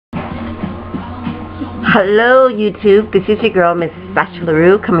Hello YouTube, this is your girl Miss Sasha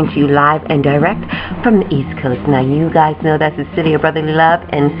LaRue coming to you live and direct from the East Coast. Now you guys know that's the city of brotherly love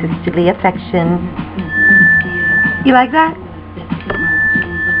and sisterly affection. You like that?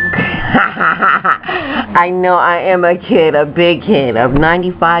 I know I am a kid, a big kid, a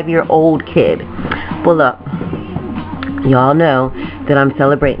 95-year-old kid. Well look, y'all know that I'm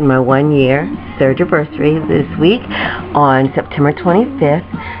celebrating my 1-year third anniversary this week on September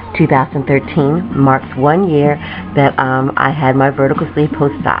 25th. 2013 marks 1 year that I had my vertical sleeve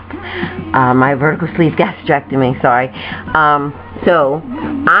post-op. My vertical sleeve gastrectomy, sorry. So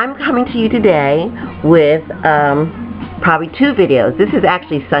I'm coming to you today with probably 2 videos. This is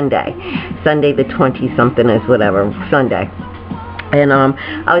actually Sunday the 20-something is whatever, Sunday. And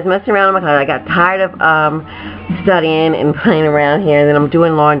I was messing around in my car. I got tired of studying and playing around here. And then I'm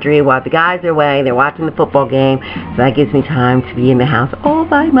doing laundry while the guys are away. They're watching the football game. So that gives me time to be in the house all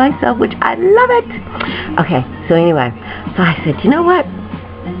by myself, which I love it. Okay, so anyway. So I said, you know what?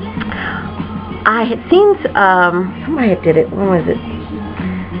 I had seen, somebody did it. When was it?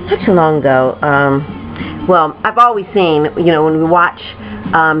 Not too long ago. Well, I've always seen, you know, when we watch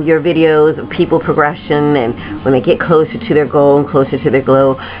your videos of people progression and when they get closer to their goal and closer to their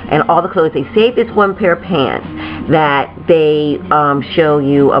glow and all the clothes, they save this one pair of pants that they show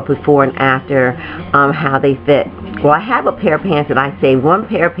you a before and after how they fit. Well, I have a pair of pants that I saved, one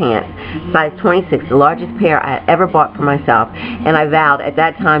pair of pants, size 26, the largest pair I ever bought for myself, and I vowed at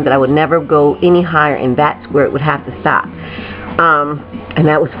that time that I would never go any higher, and that's where it would have to stop. And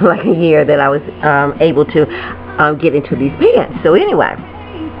that was for like a year that I was able to get into these pants. So anyway,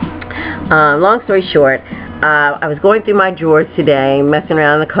 long story short, I was going through my drawers today, messing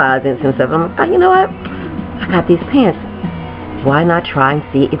around in the closets and stuff. I'm like, oh, you know what? I got these pants. Why not try and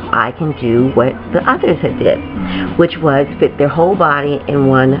see if I can do what the others had did, which was fit their whole body in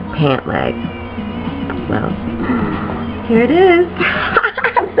one pant leg. Well, here it is.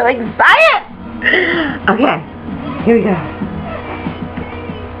 I'm so excited. Okay, here we go.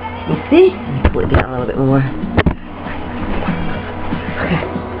 You see? Let me pull it down a little bit more. Okay.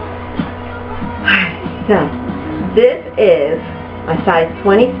 Alright, so this is my size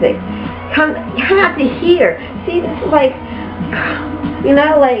 26. Come out to here. See, this is like, you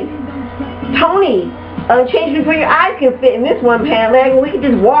know, like Tony, change before your eyes can fit in this one pant leg, and we can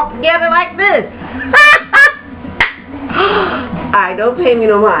just walk together like this. Alright, don't pay me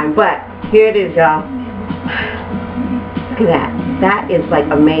no mind, but here it is, y'all. Look at that. That is like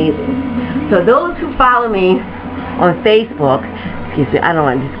amazing. So those who follow me on Facebook, excuse me, I don't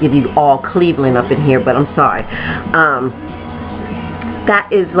want to just give you all Cleveland up in here, but I'm sorry. That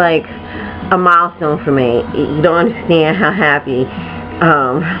is like a milestone for me. You don't understand how happy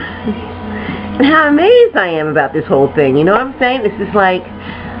and how amazed I am about this whole thing. You know what I'm saying? This is like,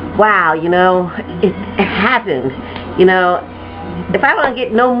 wow, you know, it happened. You know, if I don't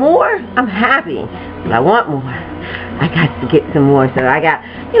get no more, I'm happy. But I want more. I got to get some more. So I got,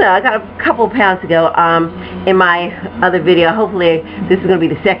 you know, I got a couple pounds to go. In my other video, hopefully this is going to be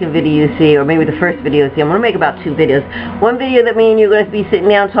the second video you see, or maybe the first video you see. I'm going to make about 2 videos. One video that me and you are going to be sitting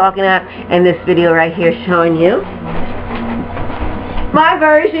down talking at, and this video right here showing you my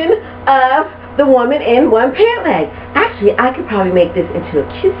version of the woman in one pant leg. Actually, I could probably make this into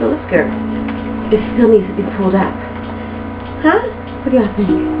a cute little skirt. It still needs to be pulled up. Huh? What do y'all think?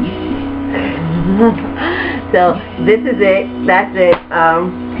 So this is it. That's it.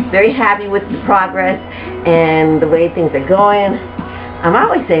 Very happy with the progress and the way things are going. I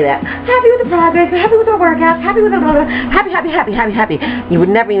always say that. Happy with the progress, happy with the workouts, happy with the happy. You would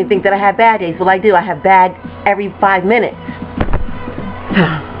never even think that I have bad days. Well, I do. I have bad every 5 minutes.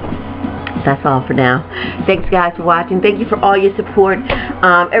 That's all for now. Thanks guys for watching. Thank you for all your support.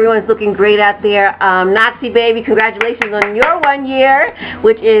 Everyone's looking great out there. Noxie baby, congratulations on your 1 year,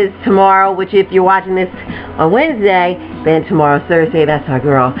 which is tomorrow, which if you're watching this on Wednesday, then tomorrow's Thursday. That's our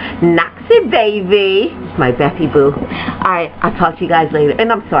girl, Noxie baby. My Bethy boo. Alright, I'll talk to you guys later.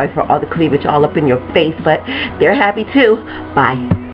 And I'm sorry for all the cleavage all up in your face, but they're happy too. Bye.